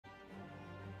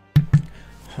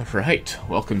Right,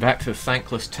 welcome back to the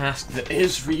thankless task that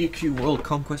is Ryukyu World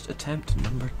Conquest Attempt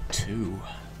number 2.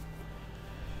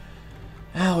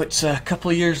 Now it's a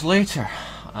couple of years later.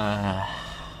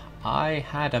 I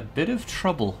had a bit of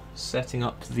trouble setting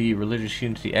up the Religious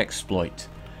Unity exploit.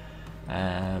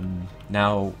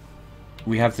 Now,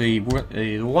 we have the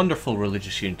wonderful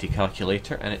Religious Unity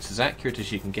calculator, and it's as accurate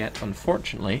as you can get.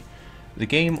 Unfortunately, the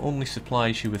game only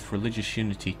supplies you with Religious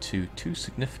Unity to 2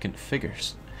 significant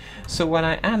figures. So when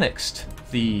I annexed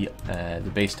the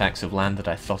base tax of land that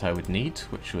I thought I would need,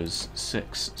 which was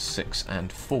 6, 6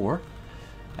 and 4,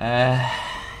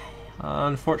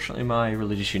 unfortunately my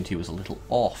Religious Unity was a little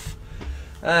off.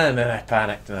 And then I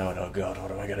panicked. Oh god,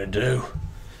 what am I going to do?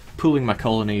 Pooling my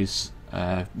colonies,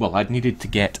 well, I'd needed to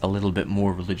get a little bit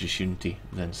more Religious Unity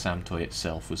than Samtoy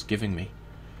itself was giving me.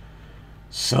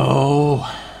 So,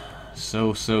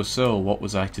 what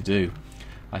was I to do?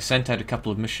 I sent out a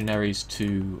couple of missionaries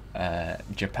to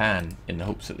Japan in the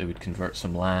hopes that they would convert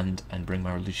some land and bring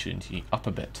my Religious Unity up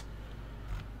a bit.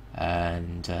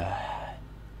 And I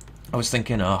was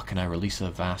thinking, oh, can I release a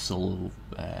vassal,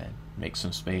 make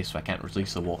some space? If I can't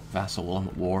release a vassal while I'm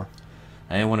at war.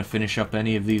 I don't want to finish up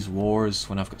any of these wars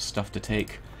when I've got stuff to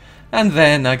take. And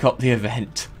then I got the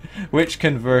event, which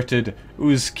converted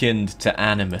Uzkind to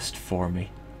Animist for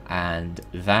me. And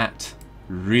that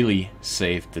really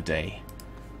saved the day.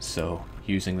 So,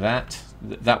 using that,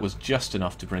 that was just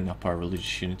enough to bring up our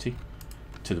Religious Unity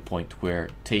to the point where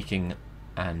taking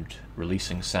and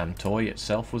releasing Samtoy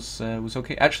itself was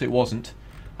okay. Actually, it wasn't.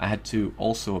 I had to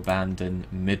also abandon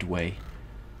midway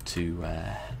to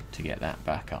get that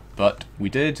back up. But we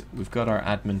did. We've got our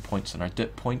admin points and our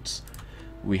dip points.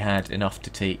 We had enough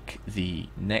to take the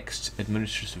next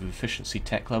administrative efficiency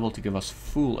tech level to give us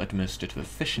full administrative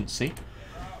efficiency.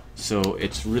 So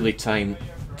it's really time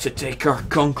to take our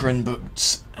conquering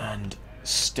boots and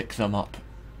stick them up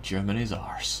Germany's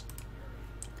arse.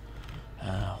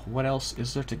 What else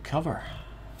is there to cover?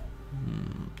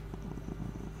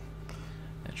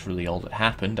 That's really all that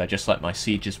happened. I just let my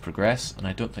sieges progress, and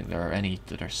I don't think there are any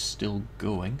that are still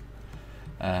going.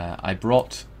 I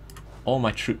brought all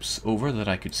my troops over that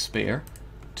I could spare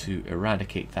to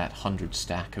eradicate that 100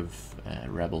 stack of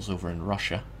rebels over in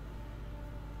Russia.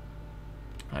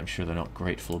 I'm sure they're not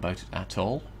grateful about it at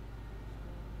all.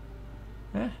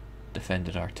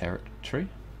 Defended our territory.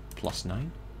 +9.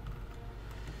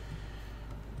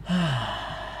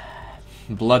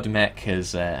 Blood Mech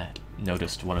has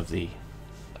noticed one of the...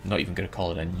 I'm not even going to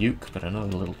call it a nuke, but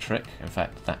another little trick. In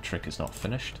fact, that trick is not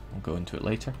finished. I'll go into it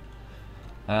later.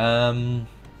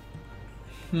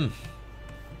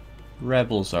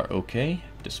 Rebels are okay,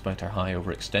 despite our high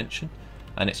overextension.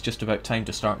 And it's just about time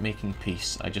to start making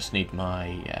peace. I just need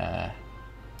my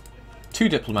 2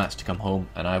 diplomats to come home,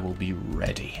 and I will be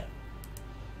ready.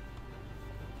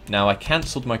 Now, I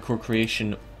cancelled my core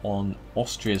creation on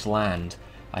Austria's land.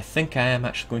 I think I am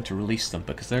actually going to release them,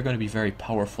 because they're going to be very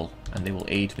powerful, and they will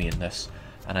aid me in this.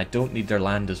 And I don't need their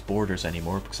land as borders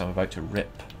anymore, because I'm about to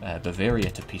rip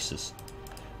Bavaria to pieces.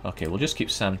 Okay, we'll just keep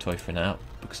Samtoy for now,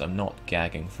 because I'm not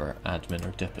gagging for admin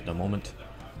or dip at the moment.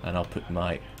 And I'll put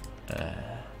my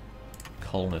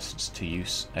colonists to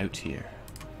use out here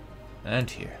and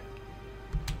here.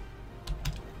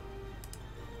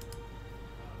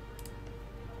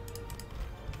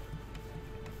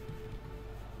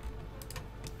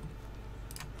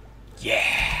 Yeah.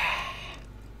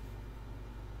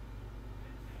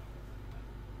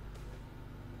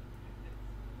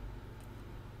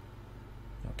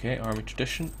 Okay, army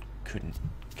tradition. Couldn't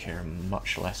care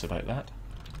much less about that.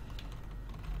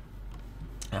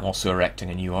 I'm also erecting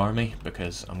a new army,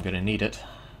 because I'm going to need it.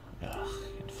 Ugh,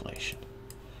 inflation.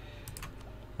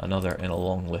 Another in a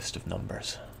long list of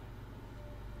numbers.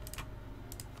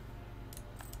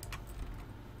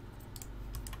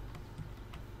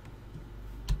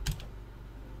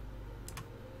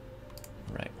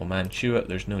 Right, well, Mantua,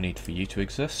 there's no need for you to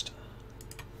exist.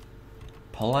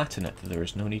 Palatinate, there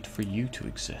is no need for you to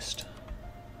exist.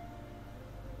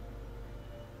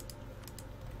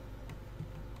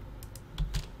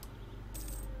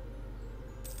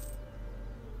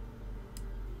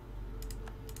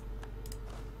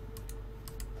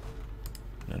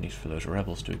 No need for those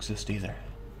rebels to exist either.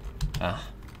 Ah.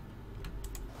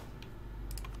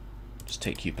 Just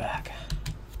take you back.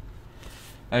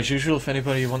 As usual, if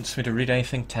anybody wants me to read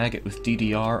anything, tag it with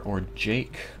DDR or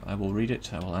Jake. I will read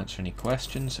it, I will answer any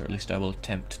questions, or at least I will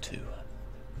attempt to.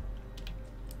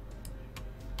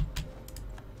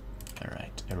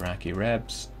 Alright, Iraqi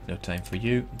Rebs, no time for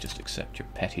you, just accept your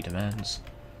petty demands.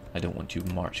 I don't want you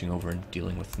marching over and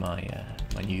dealing with my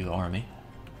my new army.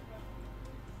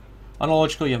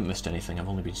 Analogical, you haven't missed anything. I've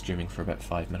only been streaming for about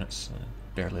 5 minutes.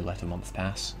 Barely let a month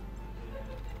pass.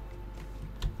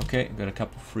 Okay, got a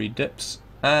couple free dips.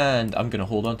 And I'm going to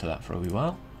hold on to that for a wee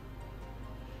while.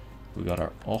 We got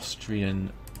our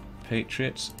Austrian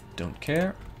patriots. Don't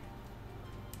care.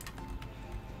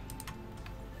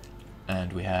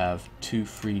 And we have 2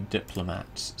 free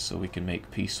diplomats, so we can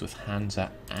make peace with Hansa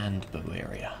and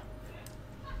Bavaria.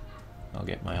 I'll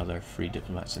get my other free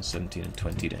diplomats in 17 and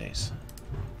 20 days.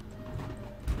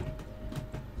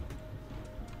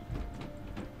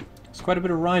 There's quite a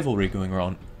bit of rivalry going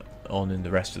on in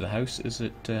the rest of the house. Is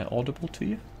it audible to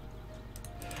you?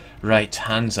 Right,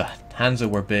 Hansa. Hansa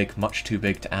were big, much too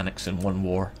big to annex in one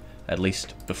war. At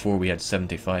least before we had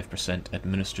 75%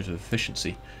 administrative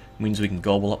efficiency. Means we can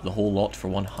gobble up the whole lot for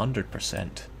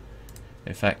 100%.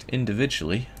 In fact,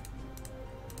 individually,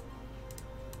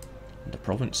 the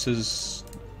provinces,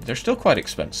 they're still quite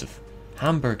expensive.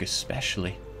 Hamburg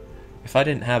especially. If I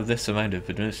didn't have this amount of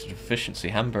administrative efficiency,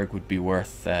 Hamburg would be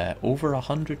worth over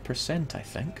 100%, I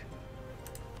think.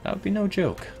 That would be no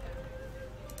joke.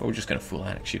 But we're just going to full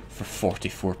annex you for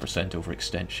 44%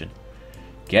 overextension.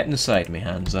 Get inside me,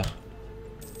 Hansa.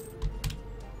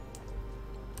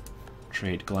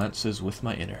 Trade glances with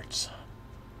my innards.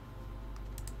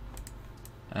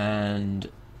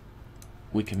 And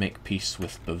we can make peace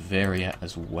with Bavaria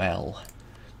as well.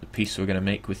 The peace we're going to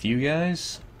make with you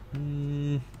guys?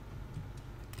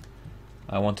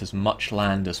 I want as much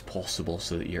land as possible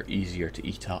so that you're easier to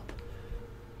eat up.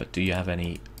 But do you have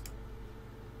any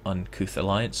uncouth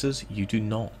alliances? You do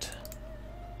not.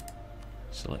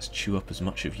 So let's chew up as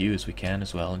much of you as we can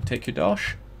as well. And take your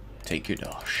dosh? Take your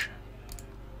dosh.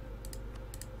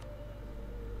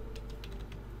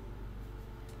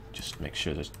 Just make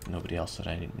sure there's nobody else that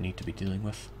I need to be dealing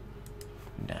with.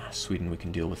 Nah, Sweden we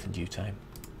can deal with in due time.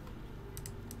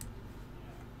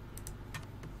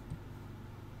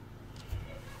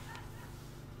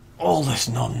 All this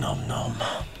nom nom nom.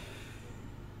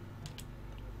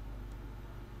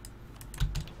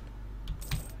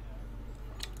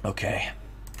 Okay.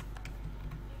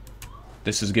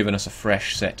 This has given us a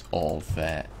fresh set of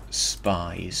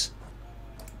spies.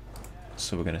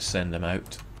 So we're going to send them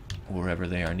out wherever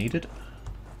they are needed.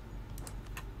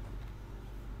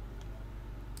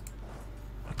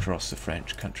 Across the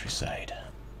French countryside.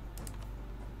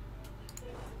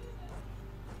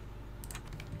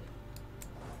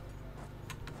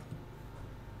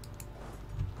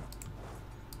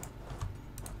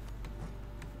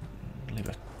 Leave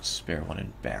a spare one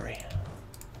in Berry.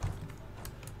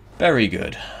 Very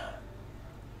good.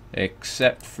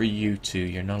 Except for you two,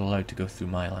 you're not allowed to go through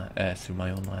my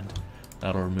own land.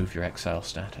 That'll remove your exile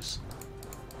status.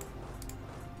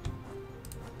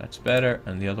 That's better,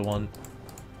 and the other one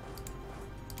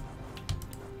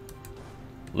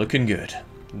looking good.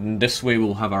 This way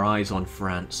we'll have our eyes on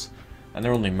France, and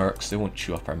they're only mercs; they won't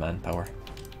chew up our manpower.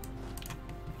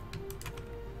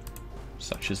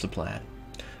 Such is the plan.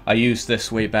 I used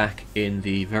this way back in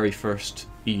the very first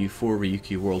EU4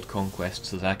 Ryukyu World Conquest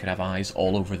so that I could have eyes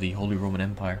all over the Holy Roman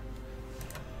Empire.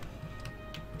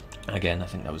 Again, I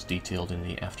think that was detailed in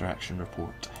the after-action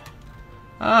report.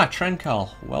 Ah, Trenkal,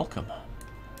 welcome.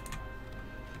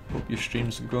 Hope your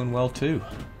streams are going well too.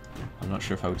 I'm not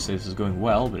sure if I would say this is going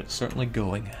well, but it's certainly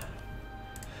going.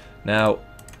 Now,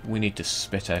 we need to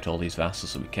spit out all these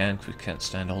vassals that we can, because we can't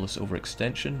stand all this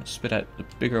overextension. Spit out the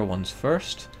bigger ones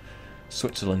first.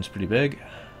 Switzerland's pretty big.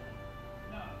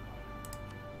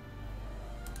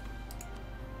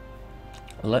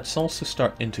 Let's also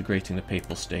start integrating the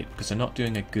Papal State, because they're not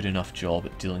doing a good enough job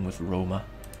at dealing with Roma,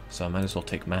 so I might as well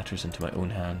take matters into my own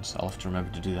hands. I'll have to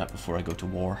remember to do that before I go to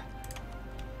war.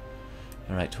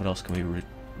 Alright, what else can we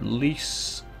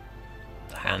release?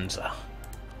 Hansa.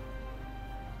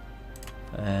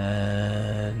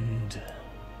 And...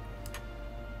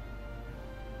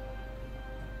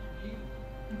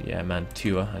 yeah,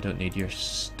 Mantua, I don't need your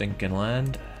stinking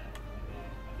land.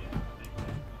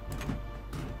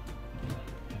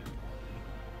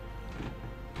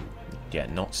 Yeah,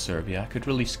 not Serbia. I could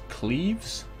release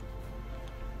Cleves.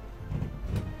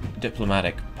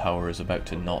 Diplomatic power is about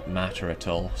to not matter at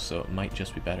all, so it might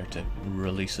just be better to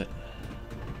release it.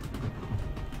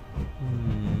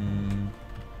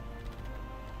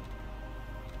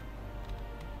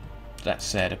 That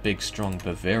said, a big strong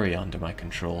Bavaria under my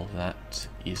control, that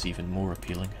is even more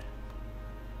appealing.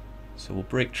 So we'll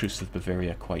break truce with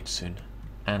Bavaria quite soon,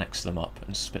 annex them up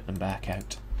and spit them back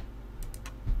out.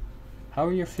 How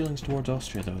are your feelings towards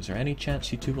Austria though? Is there any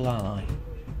chance you two will ally?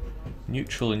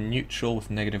 Neutral and neutral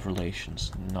with negative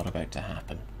relations. Not about to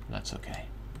happen. That's okay.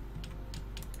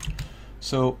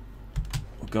 So,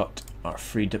 we've got our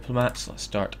free diplomats. Let's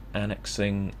start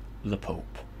annexing the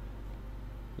Pope.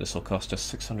 This will cost us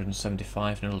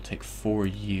 675 and it'll take 4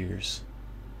 years.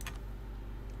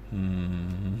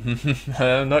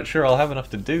 I'm not sure I'll have enough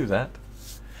to do that.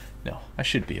 No, I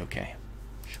should be okay.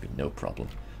 Should be no problem.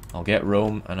 I'll get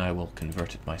Rome and I will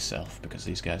convert it myself because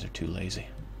these guys are too lazy.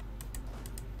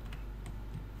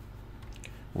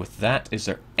 With that, is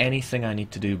there anything I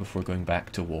need to do before going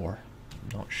back to war?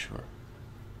 I'm not sure.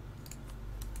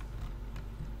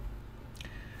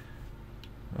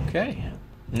 Okay.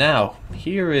 Now,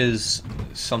 here is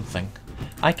something.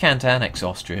 I can't annex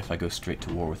Austria if I go straight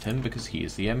to war with him because he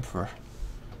is the emperor.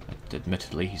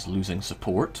 Admittedly, he's losing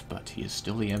support, but he is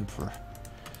still the emperor.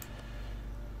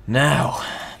 Now,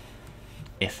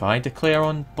 if I declare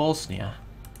on Bosnia,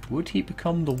 would he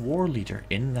become the war leader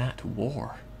in that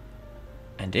war?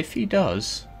 And if he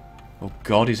does... Oh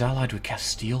god, he's allied with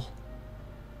Castile.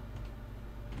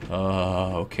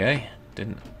 Okay.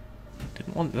 Didn't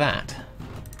want that.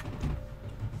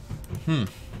 Damn.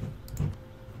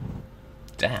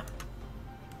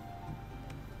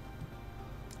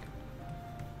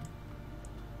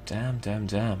 Damn.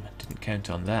 Didn't count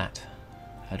on that.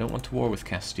 I don't want to war with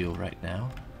Castile right now.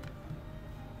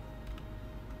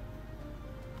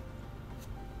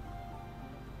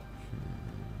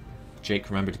 Jake,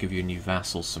 remember to give your new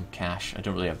vassals some cash. I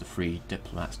don't really have the free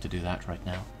diplomats to do that right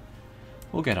now.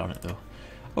 We'll get on it though.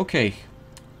 Okay,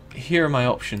 here are my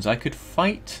options. I could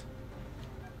fight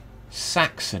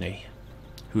Saxony,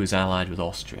 who is allied with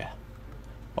Austria.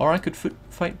 Or I could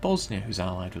fight Bosnia, who's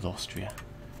allied with Austria.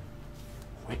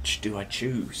 Which do I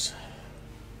choose?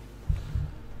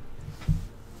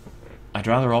 I'd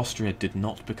rather Austria did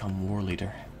not become war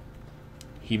leader.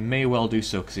 He may well do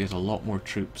so because he has a lot more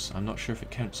troops. I'm not sure if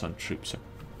it counts on troops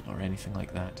or anything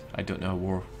like that. I don't know how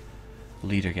war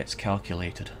leader gets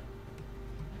calculated.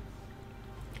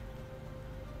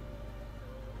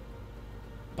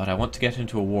 But I want to get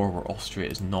into a war where Austria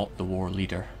is not the war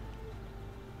leader.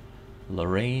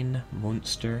 Lorraine,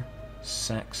 Munster,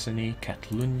 Saxony,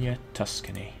 Catalonia,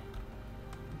 Tuscany.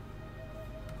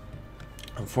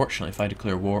 Unfortunately, if I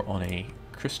declare war on a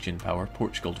Christian power,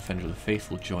 Portugal, Defender of the Faith,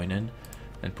 will join in,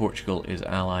 and Portugal is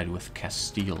allied with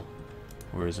Castile.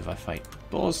 Whereas if I fight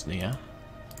Bosnia,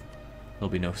 there'll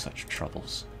be no such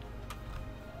troubles.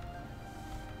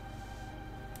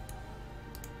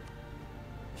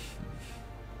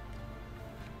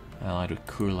 Allied with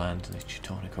Courland and the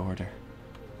Teutonic Order.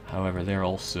 However, they're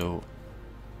also,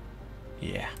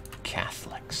 yeah,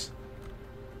 Catholics.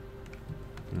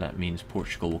 And that means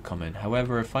Portugal will come in.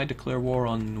 However, if I declare war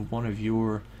on one of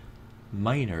your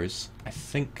minors, I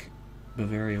think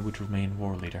Bavaria would remain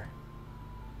war leader.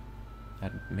 I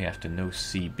may have to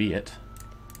no-see be it.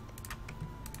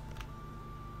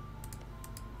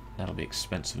 That'll be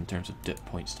expensive in terms of dip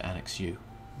points to annex you.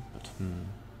 But,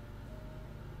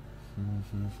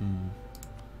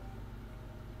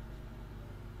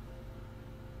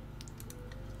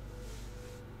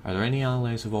 Are there any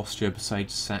allies of Austria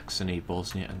besides Saxony,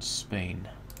 Bosnia and Spain?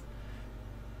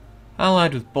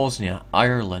 Allied with Bosnia,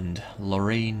 Ireland,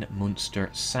 Lorraine, Munster,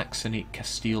 Saxony,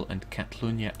 Castile and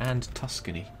Catalonia and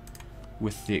Tuscany.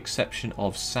 With the exception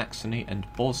of Saxony and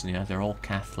Bosnia, they're all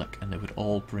Catholic and they would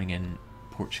all bring in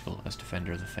Portugal as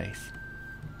Defender of the Faith.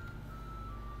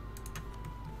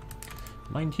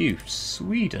 Mind you,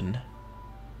 Sweden...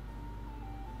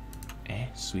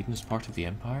 Sweden is part of the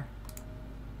Empire?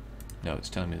 No, it's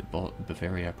telling me that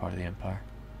Bavaria are part of the Empire.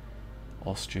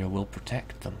 Austria will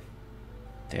protect them.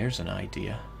 There's an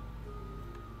idea.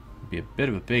 It'd be a bit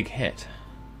of a big hit.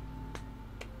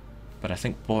 But I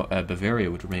think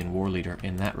Bavaria would remain war leader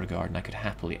in that regard, and I could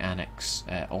happily annex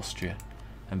Austria,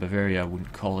 and Bavaria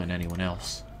wouldn't call in anyone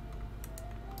else.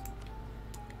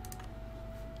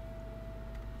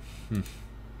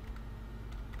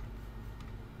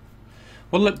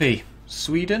 What'll it be?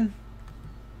 Sweden?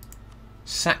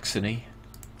 Saxony?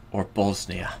 Or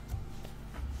Bosnia?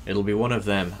 It'll be one of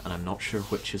them, and I'm not sure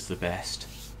which is the best.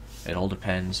 It all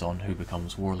depends on who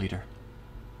becomes war leader.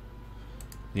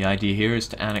 The idea here is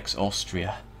to annex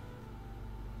Austria.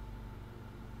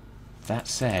 That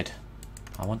said,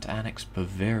 I want to annex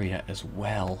Bavaria as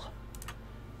well.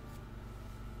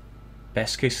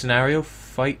 Best case scenario,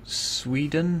 fight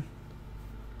Sweden,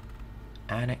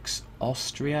 annex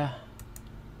Austria,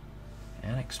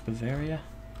 annex Bavaria.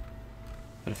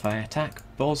 But if I attack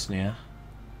Bosnia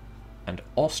and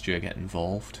Austria get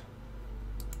involved,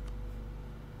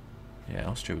 yeah,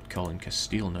 Austria would call in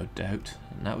Castile, no doubt,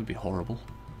 and that would be horrible,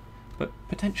 but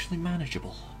potentially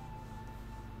manageable.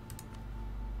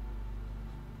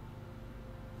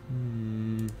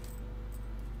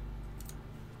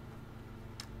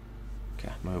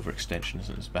 Okay. my overextension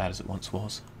isn't as bad as it once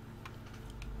was.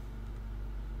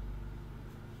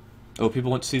 Oh,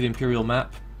 people want to see the Imperial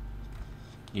map?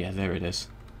 Yeah, there it is.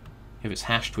 If it's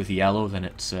hashed with yellow, then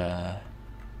it's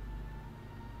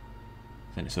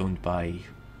owned by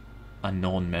a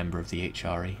non-member of the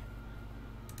HRE.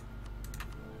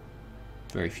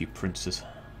 Very few princes.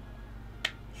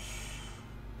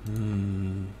 Remove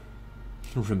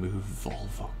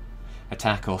Volvo.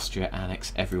 Attack Austria,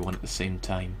 annex everyone at the same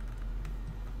time.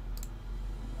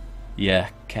 Yeah,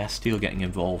 Castile getting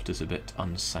involved is a bit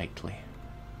unsightly.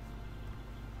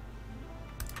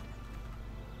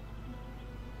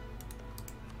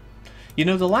 You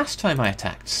know, the last time I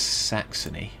attacked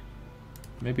Saxony,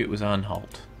 maybe it was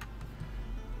Anhalt,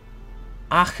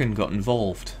 Aachen got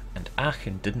involved, and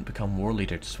Aachen didn't become war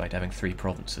leader despite having 3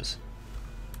 provinces.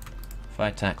 If I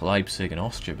attack Leipzig and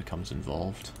Austria becomes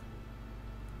involved,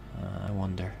 I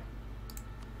wonder.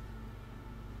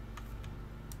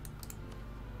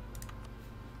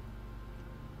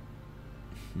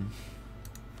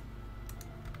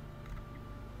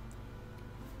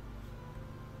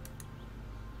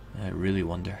 I really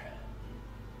wonder.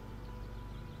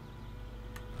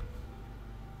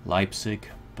 Leipzig,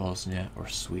 Bosnia, or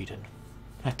Sweden?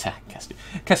 Attack Castile.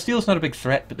 Castile's not a big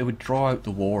threat, but they would draw out the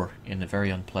war in a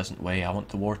very unpleasant way. I want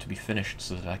the war to be finished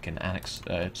so that I can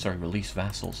release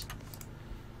vassals.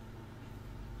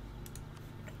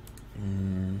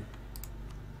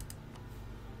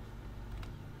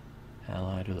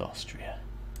 Allied with Austria.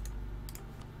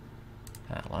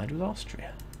 Allied with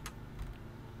Austria.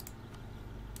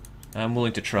 I'm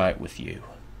willing to try it with you.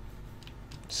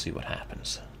 Let's see what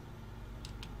happens.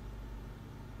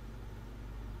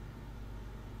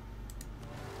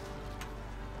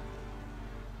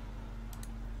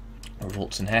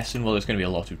 Revolts in Hessen. Well, there's going to be a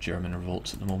lot of German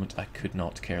revolts at the moment. I could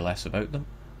not care less about them.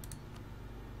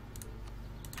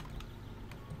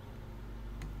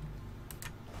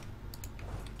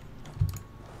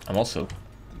 I'm also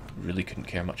really couldn't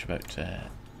care much about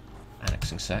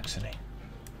annexing Saxony.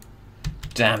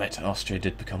 Damn it, Austria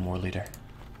did become war leader.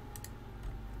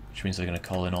 Which means they're going to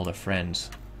call in all their friends.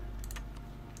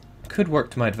 Could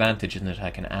work to my advantage in that I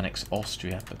can annex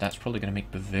Austria, but that's probably going to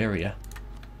make Bavaria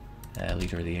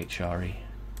leader of the HRE.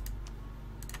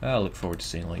 I'll look forward to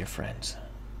seeing all your friends.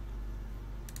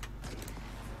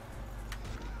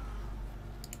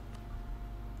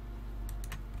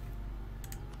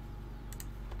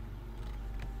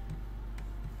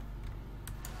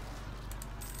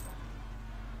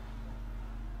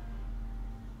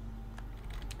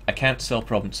 I can't sell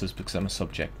provinces because I'm a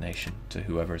subject nation, to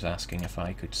whoever's asking if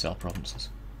I could sell provinces.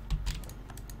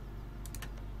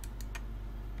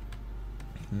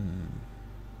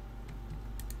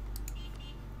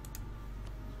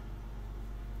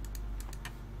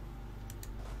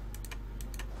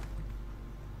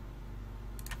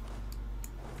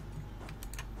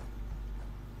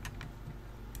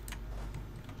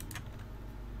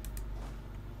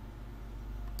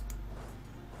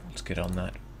 Let's get on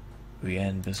that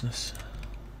Vienna business.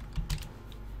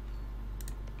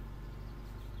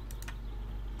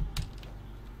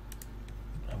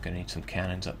 I'm gonna need some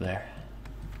cannons up there.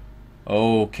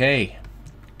 Okay,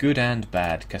 good and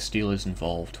bad. Castile is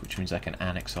involved, which means I can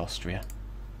annex Austria.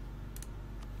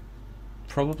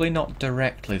 Probably not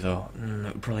directly though.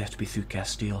 It would probably have to be through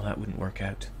Castile. That wouldn't work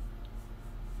out.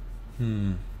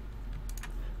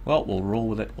 Well, we'll roll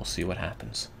with it. We'll see what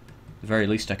happens. At the very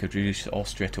least, I could reduce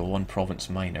Austria to a 1-province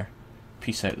minor,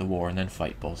 peace out the war, and then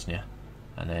fight Bosnia,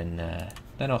 and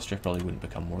then Austria probably wouldn't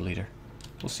become war leader.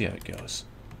 We'll see how it goes.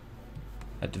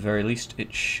 At the very least,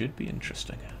 it should be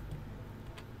interesting.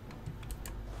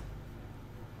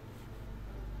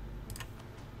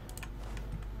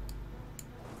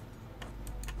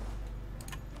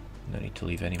 No need to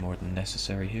leave any more than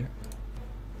necessary here.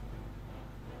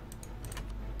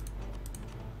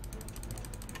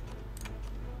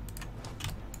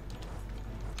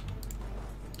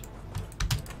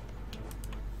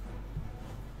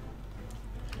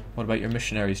 What about your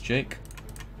missionaries, Jake?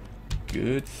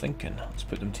 Good thinking. Let's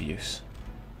put them to use.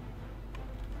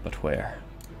 But where?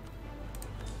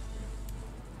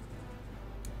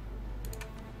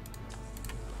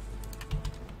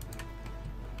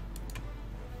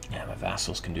 Yeah, my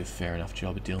vassals can do a fair enough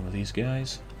job of dealing with these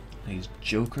guys. These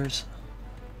jokers.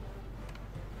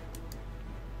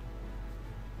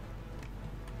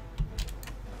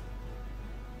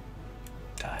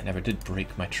 I never did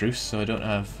break my truce, so I don't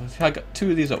have... If I got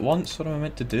 2 of these at once, what am I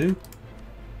meant to do?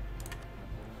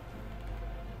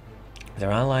 They're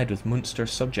allied with Munster,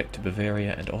 subject to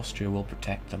Bavaria, and Austria will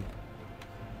protect them.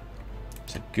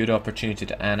 It's a good opportunity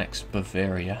to annex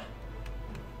Bavaria.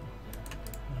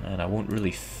 and I won't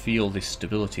really feel the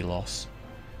stability loss.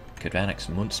 Could annex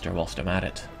Munster whilst I'm at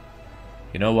it.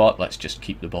 You know what? Let's just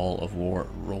keep the ball of war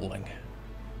rolling.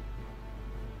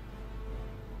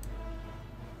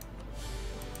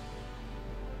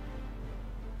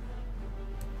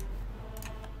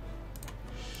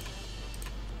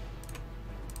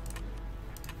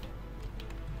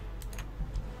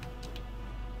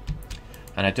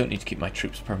 And I don't need to keep my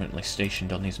troops permanently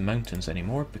stationed on these mountains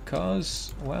anymore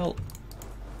because, well,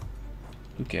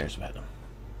 who cares about them?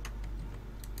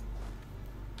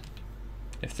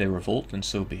 If they revolt, then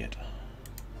so be it.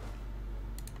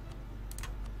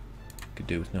 Could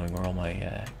do with knowing where all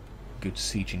my good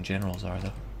sieging generals are,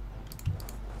 though.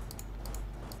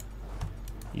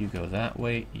 You go that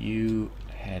way, you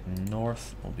head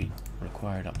north, will be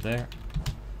required up there.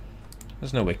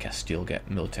 There's no way Castile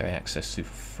get military access to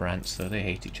France, though. They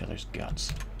hate each other's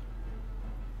guts.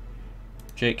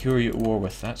 Jake, who are you at war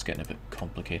with? That's getting a bit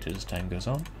complicated as time goes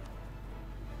on.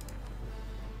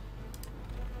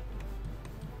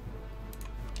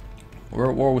 We're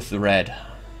at war with the Red.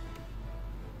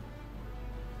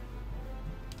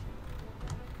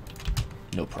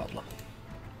 No problem.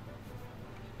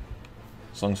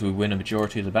 As long as we win a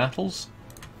majority of the battles,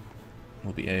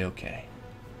 we'll be A-okay.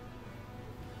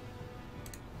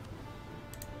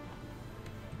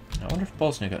 I wonder if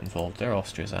Bosnia got involved. They're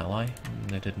Austria's ally.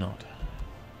 They did not.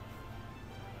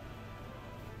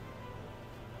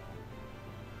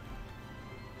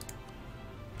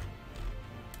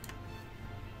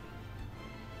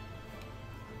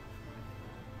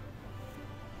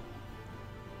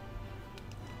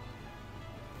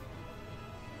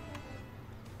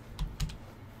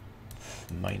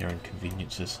 Minor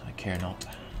inconveniences, I care not.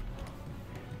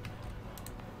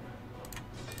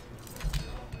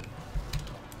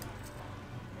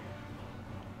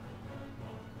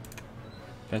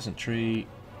 Peasantry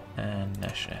and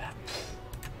national.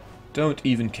 Don't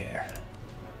even care.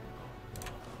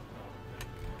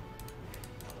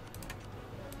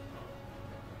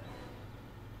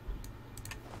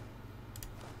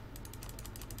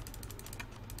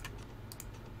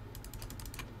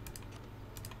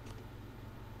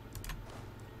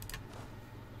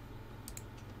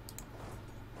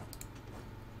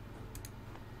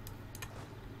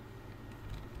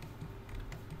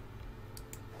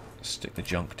 Stick the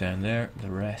junk down there, the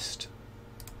rest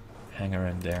hang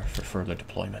around there for further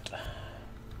deployment.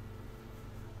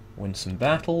 Win some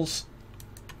battles.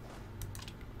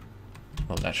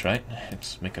 Oh, that's right.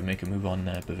 Let's make a move on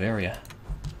Bavaria.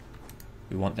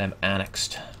 We want them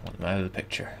annexed. Want them out of the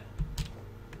picture.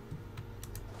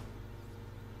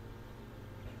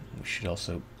 We should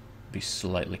also be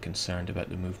slightly concerned about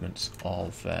the movements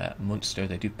of Munster.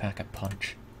 They do pack a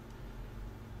punch.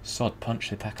 Sod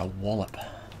punch, they pack a wallop.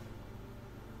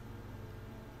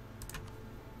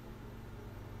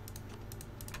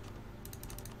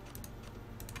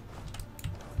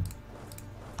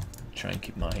 Try and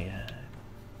keep my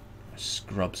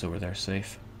scrubs over there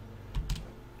safe.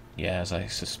 Yeah, as I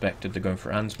suspected, they're going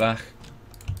for Ansbach.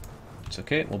 It's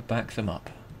okay, we'll back them up.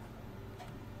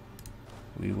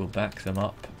 We will back them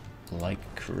up like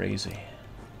crazy.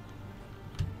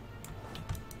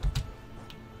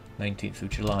 19th of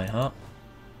July, huh?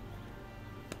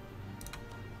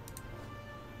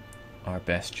 Our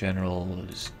best general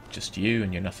is just you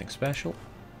and you're nothing special.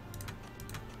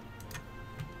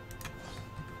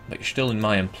 But you're still in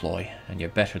my employ, and you're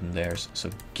better than theirs, so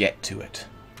get to it.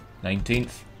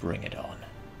 19th, bring it on.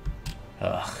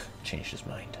 Ugh, changed his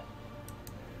mind.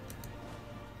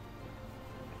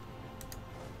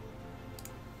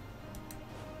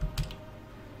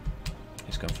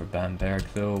 He's going for Bamberg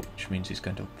though, which means he's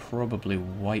going to probably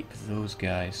wipe those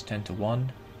guys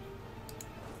 10-1.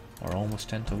 Or almost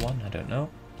 10-1, I don't know.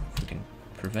 If we can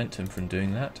prevent him from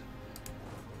doing that,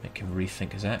 make him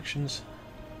rethink his actions.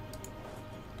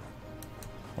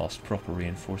 Whilst proper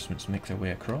reinforcements make their way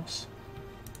across.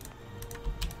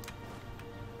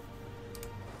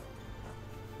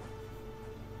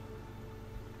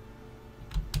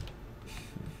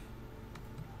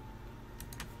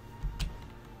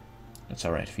 That's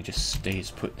alright if he just stays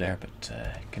put there, but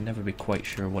can never be quite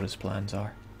sure what his plans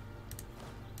are.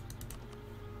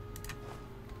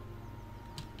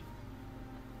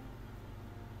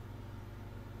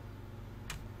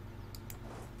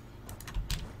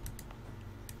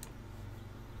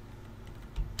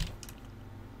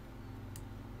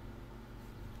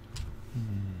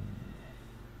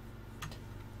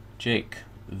 Jake,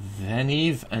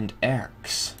 Venive and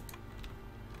Erx.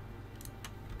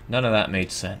 None of that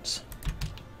made sense.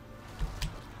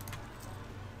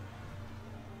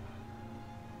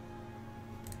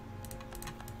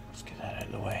 Let's get that out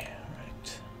of the way.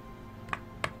 Right.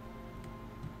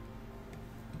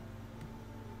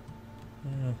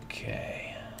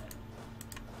 Okay.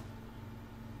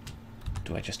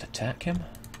 Do I just attack him?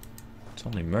 It's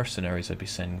only mercenaries I'd be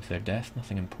sending to their death,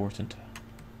 nothing important.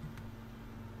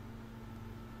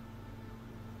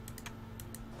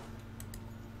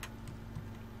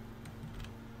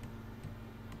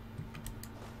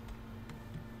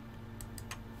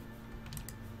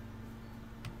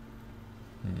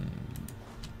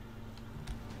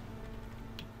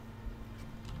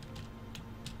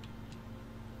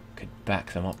 Could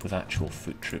back them up with actual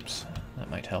foot troops. That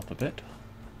might help a bit.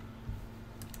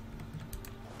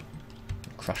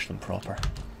 Crush them proper.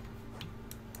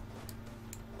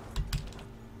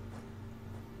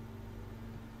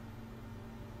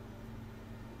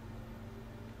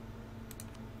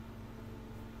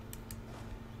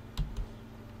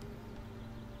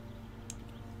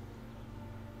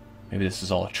 Maybe this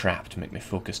is all a trap to make me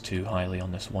focus too highly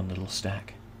on this one little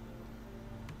stack.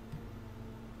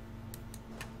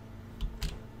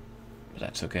 But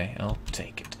that's okay, I'll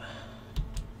take it.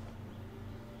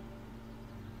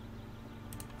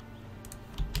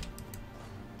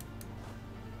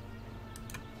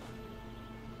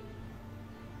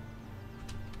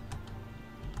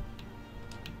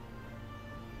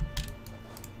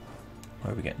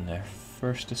 Where are we getting there?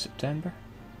 1st of September?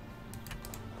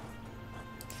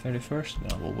 31st?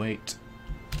 No, we'll wait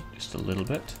just a little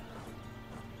bit.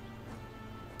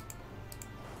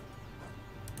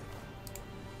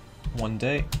 One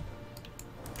day,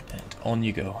 and on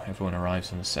you go. Everyone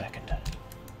arrives on the 2nd.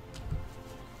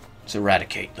 Let's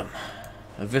eradicate them.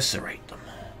 Eviscerate them.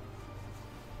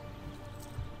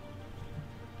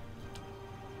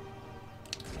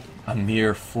 A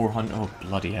mere 400... Oh,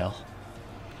 bloody hell.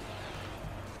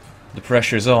 The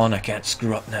pressure's on, I can't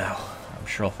screw up now. I'm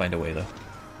sure I'll find a way though.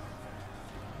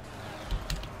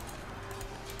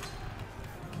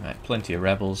 Right, plenty of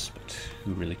rebels, but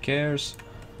who really cares?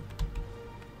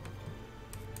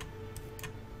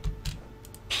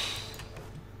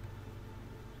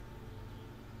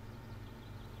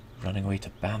 Running away to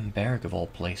Bamberg of all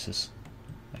places.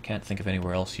 I can't think of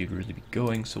anywhere else you'd really be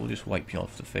going, so we'll just wipe you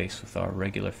off the face with our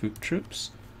regular foot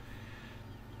troops.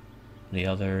 The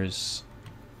others...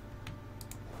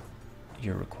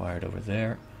 You're required over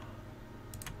there.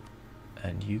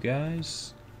 And you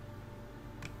guys...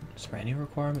 Is there any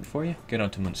requirement for you? Get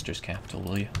onto Munster's capital,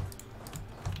 will you?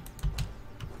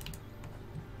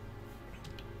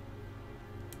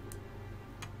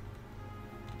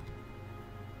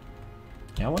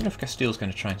 Yeah, I wonder if Castile's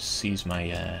going to try and seize my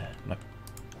my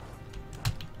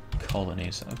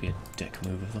colonies. That would be a dick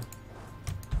move of them.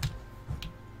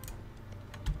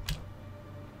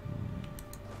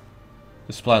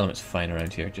 The supply limit's fine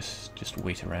around here, just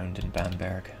wait around in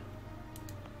Bamberg.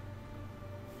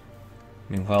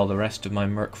 Meanwhile, the rest of my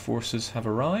merc forces have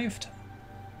arrived.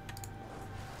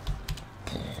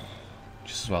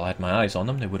 Just as well I had my eyes on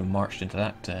them, they would have marched into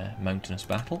that mountainous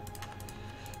battle.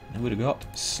 They would have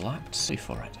got slapped safe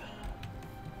for it.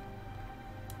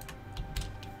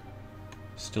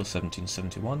 Still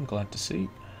 1771, glad to see.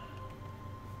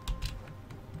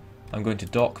 I'm going to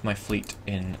dock my fleet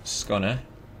in Skåne.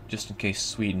 Just in case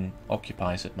Sweden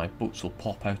occupies it, my boats will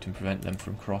pop out and prevent them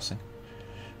from crossing.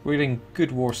 We're getting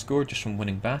good war score just from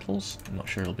winning battles. I'm not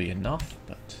sure it'll be enough,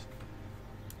 but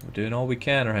we're doing all we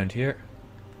can around here.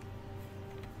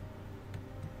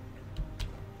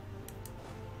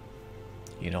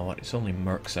 You know what, it's only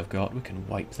mercs I've got. We can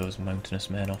wipe those mountainous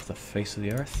men off the face of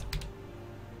the earth.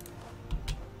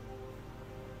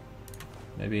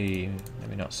 Maybe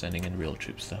not sending in real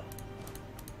troops though.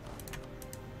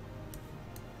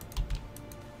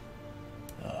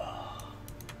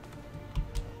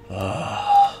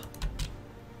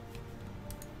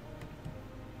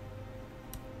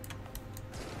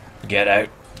 Get out.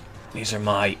 These are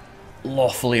my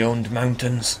lawfully owned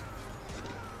mountains.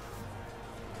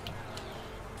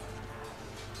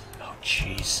 Oh,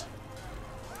 jeez.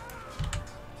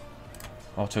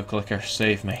 Auto-clicker,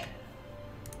 save me.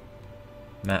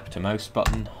 Map to mouse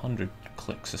button, 100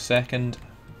 clicks a second.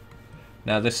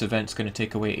 Now this event's going to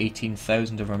take away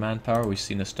 18,000 of our manpower. We've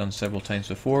seen this done several times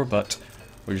before, but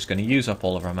we're just going to use up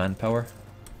all of our manpower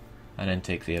and then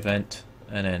take the event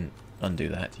and then undo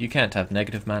that. You can't have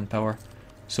negative manpower,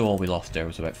 so all we lost there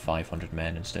was about 500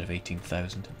 men instead of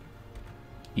 18,000.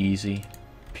 Easy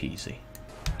peasy.